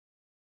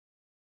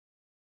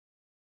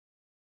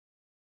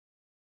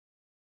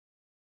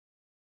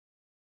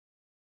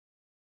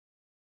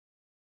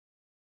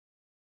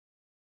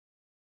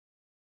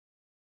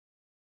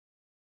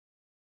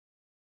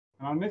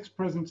And our next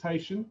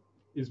presentation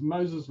is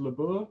Moses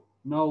Labour,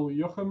 Noel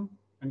Jochum,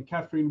 and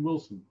Catherine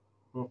Wilson,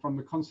 who are from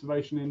the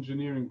Conservation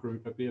Engineering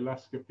Group at the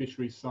Alaska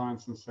Fisheries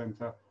Science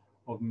Center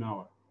of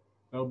NOAA.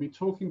 They'll be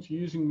talking to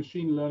using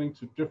machine learning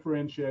to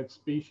differentiate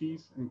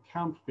species and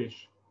count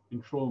fish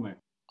in trawl nets.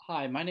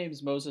 Hi, my name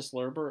is Moses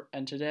Lerber,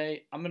 and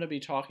today I'm going to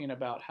be talking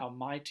about how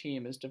my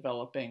team is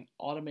developing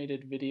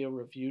automated video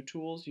review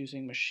tools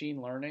using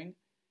machine learning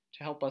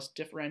to help us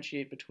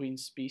differentiate between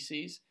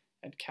species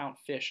and count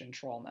fish in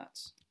trawl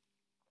nets.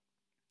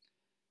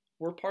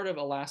 We're part of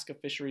Alaska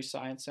Fisheries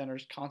Science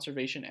Center's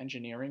Conservation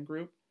Engineering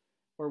Group,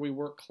 where we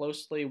work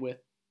closely with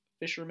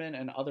fishermen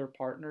and other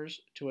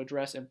partners to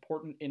address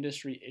important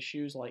industry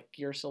issues like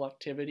gear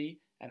selectivity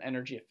and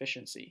energy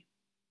efficiency.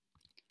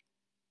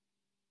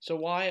 So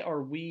why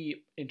are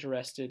we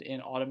interested in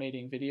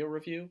automating video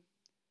review?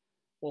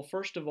 Well,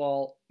 first of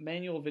all,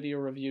 manual video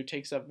review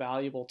takes up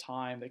valuable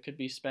time that could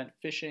be spent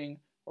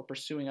fishing or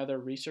pursuing other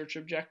research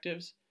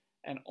objectives,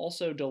 and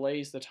also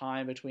delays the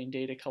time between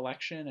data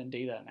collection and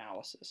data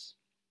analysis.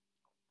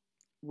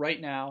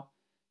 Right now,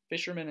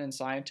 fishermen and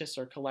scientists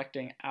are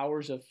collecting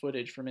hours of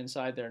footage from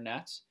inside their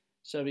nets,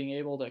 so being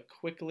able to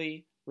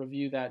quickly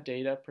review that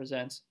data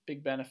presents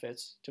big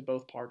benefits to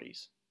both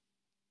parties.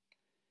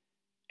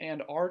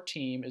 And our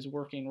team is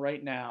working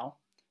right now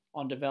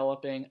on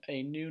developing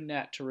a new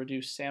net to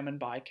reduce salmon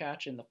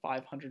bycatch in the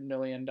 $500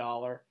 million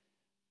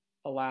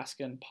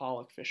Alaskan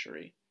pollock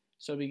fishery.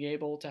 So being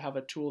able to have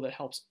a tool that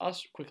helps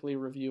us quickly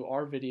review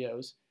our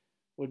videos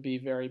would be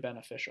very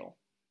beneficial.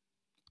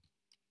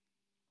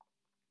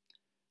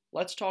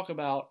 Let's talk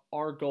about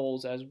our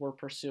goals as we're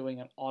pursuing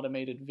an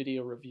automated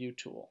video review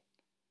tool.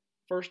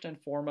 First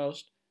and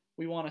foremost,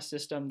 we want a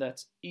system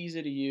that's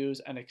easy to use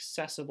and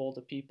accessible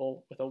to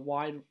people with a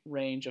wide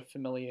range of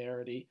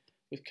familiarity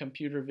with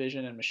computer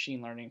vision and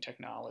machine learning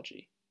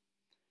technology.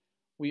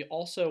 We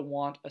also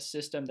want a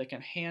system that can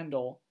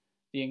handle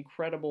the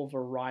incredible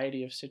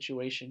variety of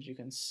situations you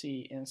can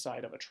see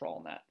inside of a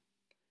trawl net.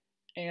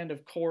 And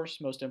of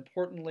course, most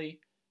importantly,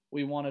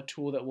 we want a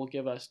tool that will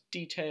give us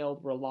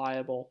detailed,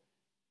 reliable,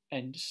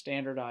 and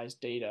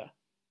standardized data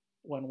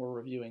when we're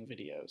reviewing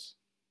videos.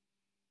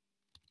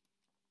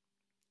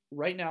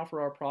 Right now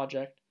for our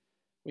project,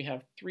 we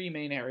have three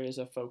main areas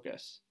of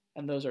focus,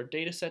 and those are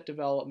dataset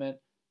development,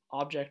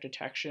 object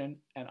detection,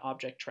 and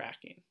object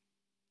tracking.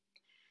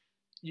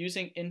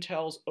 Using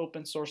Intel's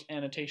open source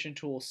annotation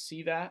tool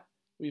CVAT,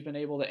 we've been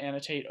able to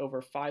annotate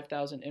over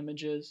 5,000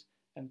 images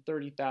and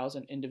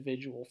 30,000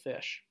 individual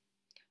fish.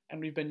 And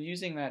we've been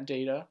using that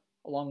data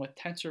along with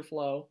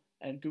TensorFlow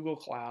and Google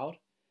Cloud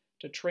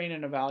to train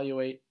and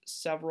evaluate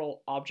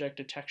several object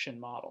detection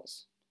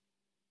models.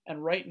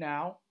 And right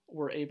now,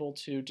 we're able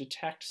to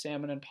detect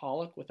salmon and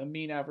pollock with a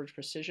mean average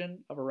precision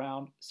of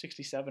around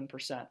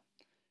 67%.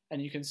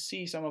 And you can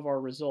see some of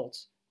our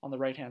results on the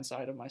right-hand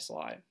side of my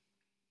slide.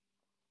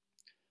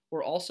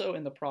 We're also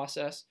in the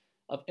process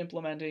of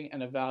implementing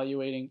and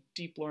evaluating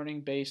deep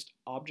learning-based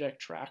object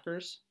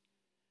trackers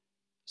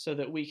so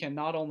that we can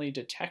not only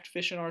detect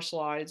fish in our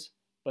slides,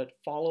 but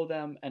follow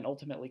them and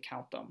ultimately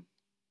count them.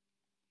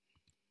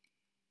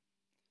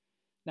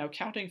 Now,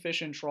 counting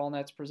fish in trawl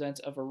nets presents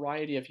a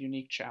variety of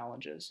unique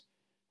challenges,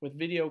 with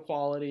video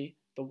quality,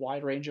 the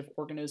wide range of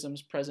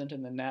organisms present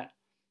in the net,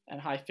 and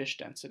high fish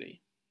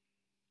density.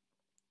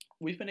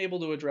 We've been able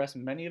to address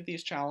many of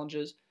these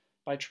challenges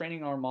by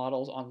training our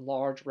models on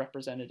large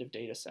representative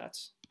data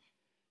sets.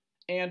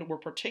 And we're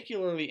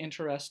particularly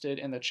interested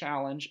in the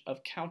challenge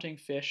of counting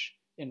fish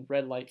in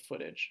red light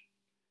footage.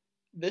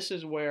 This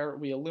is where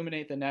we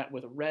illuminate the net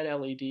with red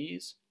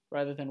LEDs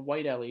rather than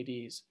white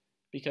LEDs,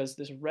 because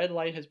this red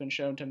light has been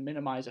shown to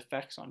minimize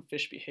effects on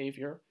fish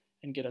behavior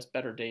and get us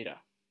better data.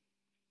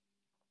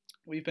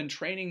 We've been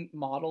training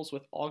models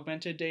with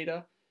augmented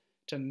data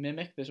to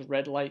mimic this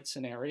red light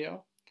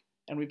scenario,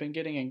 and we've been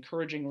getting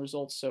encouraging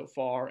results so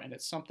far, and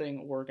it's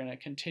something we're going to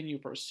continue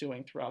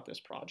pursuing throughout this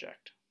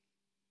project.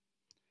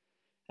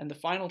 And the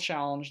final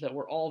challenge that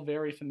we're all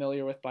very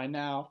familiar with by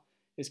now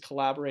is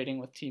collaborating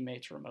with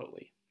teammates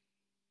remotely.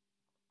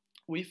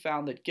 We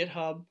found that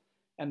GitHub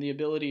and the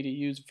ability to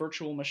use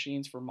virtual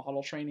machines for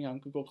model training on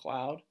Google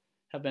Cloud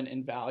have been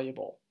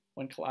invaluable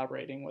when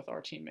collaborating with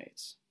our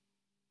teammates.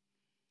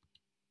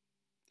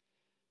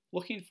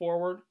 Looking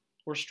forward,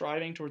 we're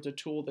striving towards a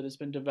tool that has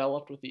been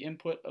developed with the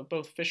input of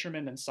both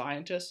fishermen and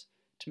scientists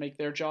to make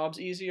their jobs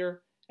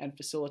easier and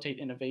facilitate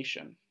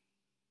innovation.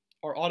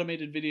 Our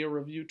automated video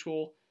review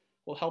tool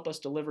will help us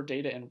deliver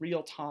data in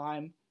real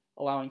time,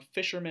 allowing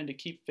fishermen to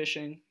keep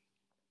fishing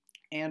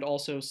and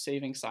also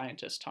saving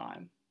scientists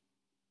time.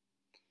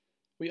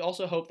 We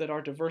also hope that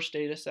our diverse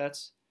data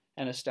sets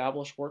and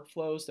established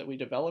workflows that we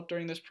develop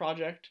during this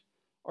project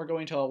are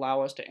going to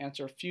allow us to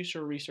answer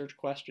future research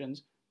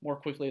questions more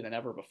quickly than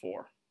ever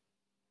before.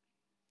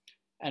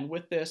 And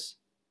with this,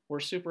 we're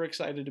super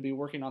excited to be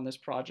working on this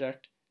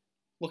project,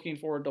 looking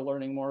forward to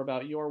learning more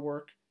about your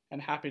work,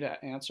 and happy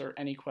to answer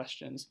any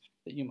questions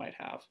that you might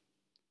have.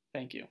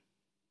 Thank you.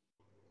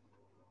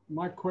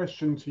 my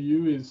question to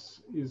you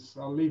is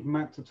I'll leave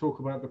Matt to talk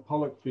about the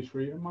pollock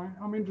fishery.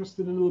 I'm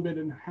interested a little bit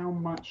in how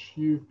much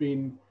you've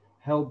been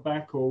held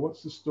back, or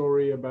what's the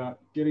story about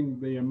getting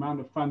the amount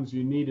of funds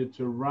you needed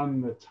to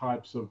run the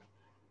types of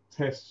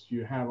tests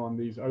you have on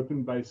these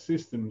open-based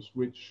systems,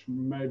 which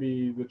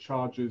maybe the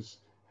charges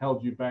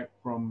held you back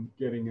from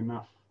getting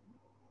enough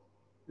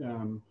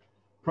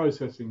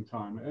processing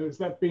time. Has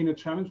that been a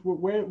challenge?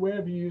 Where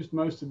have you used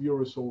most of your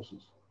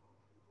resources?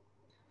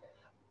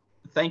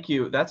 Thank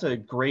you. That's a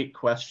great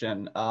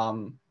question.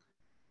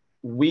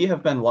 We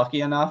have been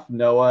lucky enough.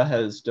 NOAA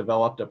has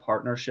developed a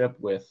partnership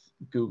with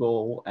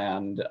Google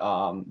and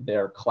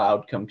their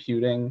cloud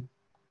computing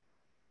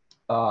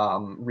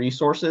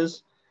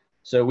resources.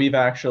 So we've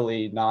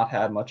actually not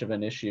had much of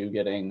an issue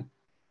getting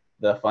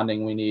the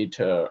funding we need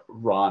to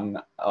run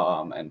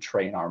and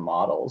train our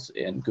models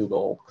in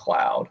Google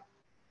Cloud,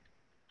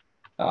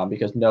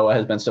 because NOAA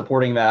has been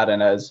supporting that.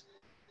 And as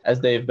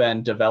they've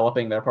been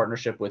developing their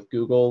partnership with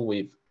Google,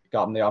 we've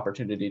gotten the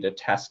opportunity to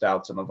test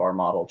out some of our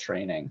model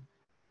training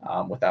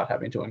without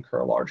having to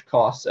incur large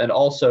costs. And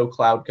also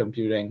cloud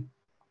computing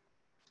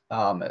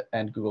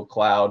and Google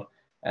Cloud.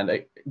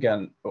 And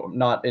again,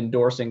 not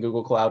endorsing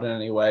Google Cloud in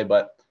any way,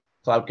 but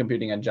cloud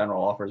computing in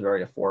general offers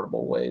very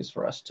affordable ways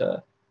for us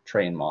to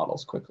train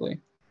models quickly.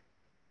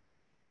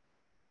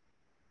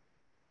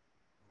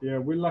 Yeah,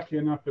 we're lucky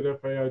enough at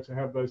FAO to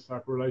have those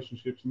type of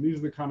relationships. And these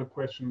are the kind of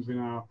questions in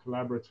our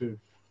collaborative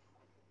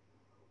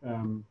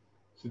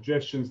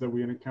suggestions that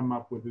we're going to come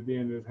up with at the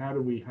end is how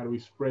do we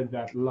spread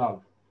that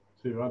love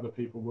to other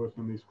people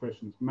working on these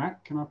questions.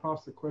 Matt, can I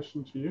pass the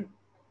question to you?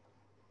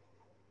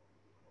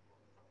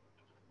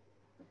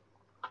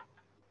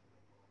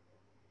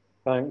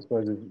 Thanks,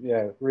 Moses.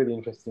 Yeah, really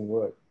interesting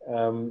work.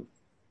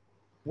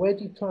 Where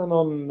do you plan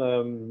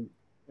on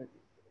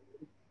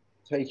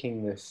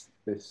taking this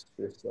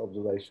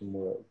observation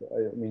work?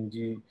 I mean,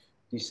 do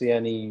you see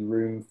any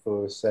room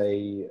for,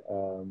 say,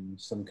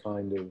 some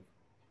kind of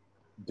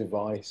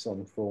device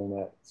on trawl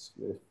nets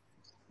if,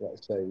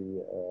 let's say,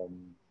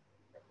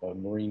 a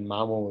marine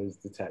mammal is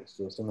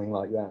detected or something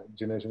like that?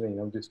 Do you know what I mean?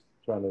 I'm just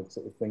trying to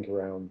sort of think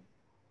around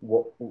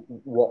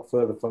what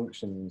further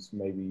functions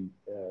maybe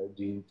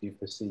do you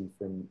foresee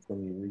from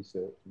your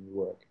research and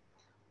your work?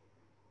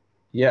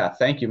 Yeah,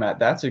 thank you, Matt.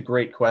 That's a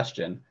great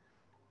question.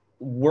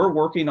 We're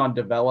working on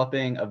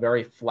developing a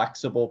very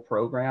flexible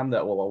program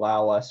that will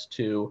allow us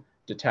to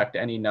detect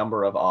any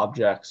number of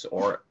objects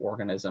or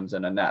organisms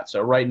in a net.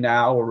 So right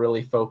now we're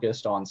really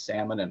focused on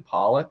salmon and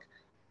pollock,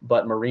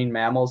 but marine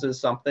mammals is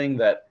something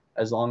that,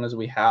 as long as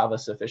we have a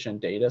sufficient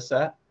data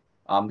set,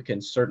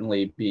 can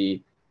certainly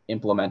be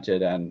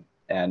implemented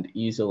and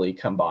easily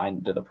combined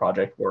into the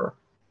project we're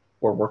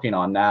working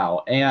on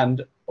now.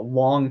 And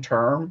long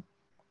term,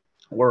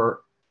 we're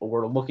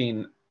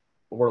looking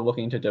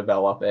to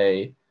develop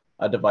a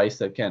device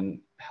that can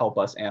help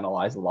us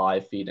analyze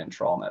live feed and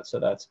trawl nets. So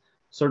that's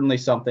certainly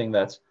something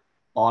that's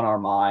on our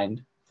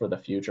mind for the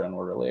future and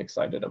we're really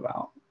excited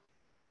about.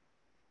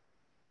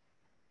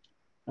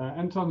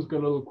 Anton's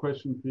got a little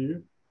question for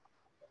you.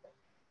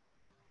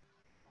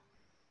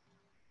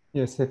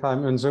 Yes, if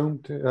I'm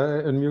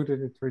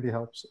unmuted, it really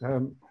helps.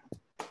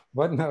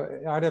 What now,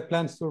 are there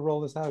plans to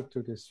roll this out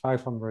to this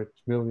 500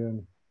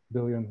 billion,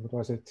 what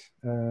was it,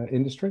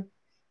 industry?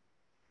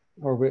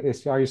 Or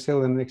are you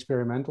still in the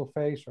experimental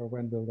phase, or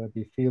when will there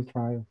be field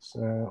trials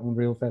on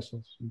real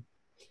vessels?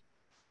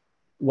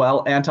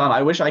 Well, Anton,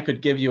 I wish I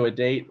could give you a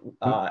date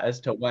as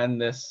to when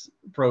this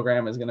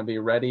program is going to be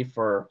ready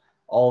for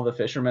all the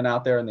fishermen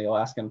out there in the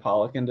Alaskan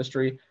pollock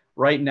industry.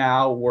 Right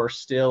now, we're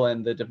still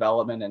in the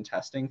development and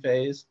testing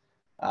phase.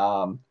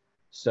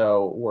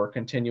 So we're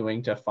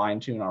continuing to fine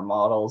tune our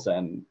models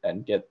and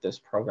get this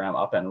program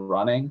up and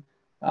running.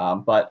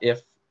 But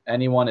if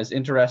anyone is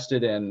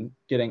interested in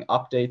getting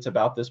updates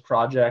about this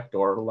project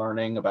or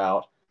learning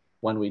about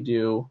when we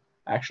do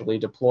actually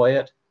deploy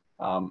it,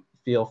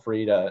 feel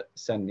free to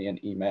send me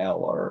an email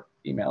or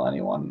email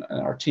anyone in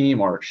our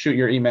team or shoot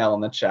your email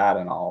in the chat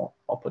and I'll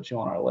put you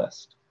on our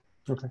list.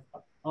 Okay.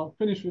 I'll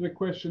finish with a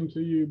question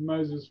to you,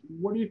 Moses.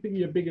 What do you think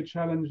your bigger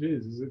challenge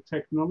is? Is it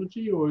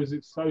technology or is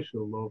it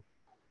social, or,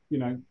 you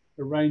know,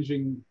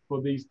 arranging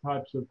for these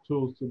types of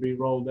tools to be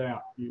rolled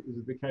out? Is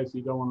it the case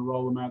you don't want to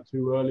roll them out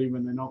too early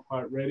when they're not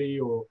quite ready,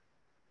 or,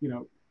 you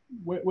know,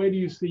 where do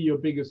you see your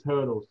biggest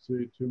hurdles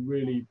to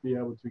really be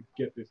able to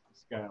get this to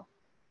scale?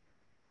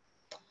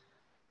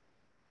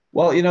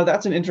 Well, you know,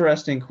 that's an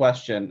interesting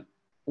question.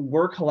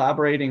 We're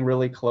collaborating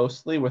really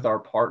closely with our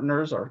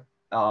partners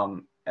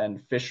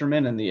and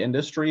fishermen in the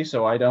industry,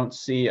 so I don't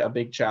see a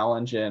big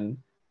challenge in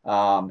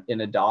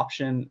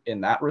adoption in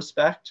that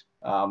respect,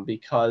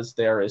 because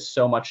there is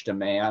so much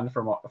demand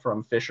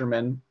from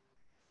fishermen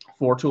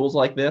for tools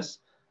like this.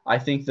 I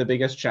think the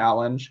biggest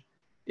challenge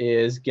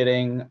is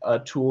getting a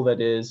tool that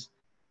is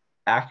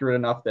accurate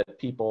enough that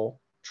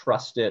people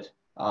trust it,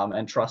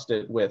 and trust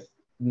it with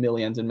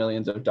millions and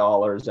millions of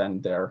dollars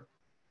and their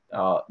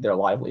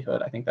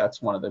livelihood. I think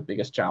that's one of the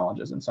biggest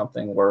challenges and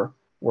something we're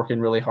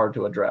working really hard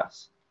to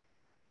address.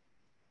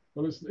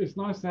 Well, it's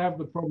nice to have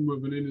the problem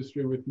of an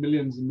industry with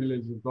millions and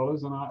millions of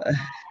dollars, and I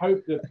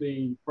hope that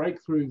the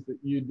breakthroughs that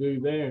you do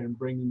there in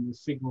bringing the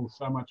signal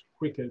so much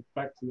quicker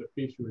back to the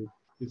fishery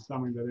is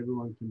something that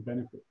everyone can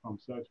benefit from.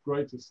 So it's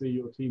great to see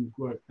your team's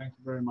work. Thank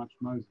you very much,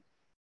 Moses.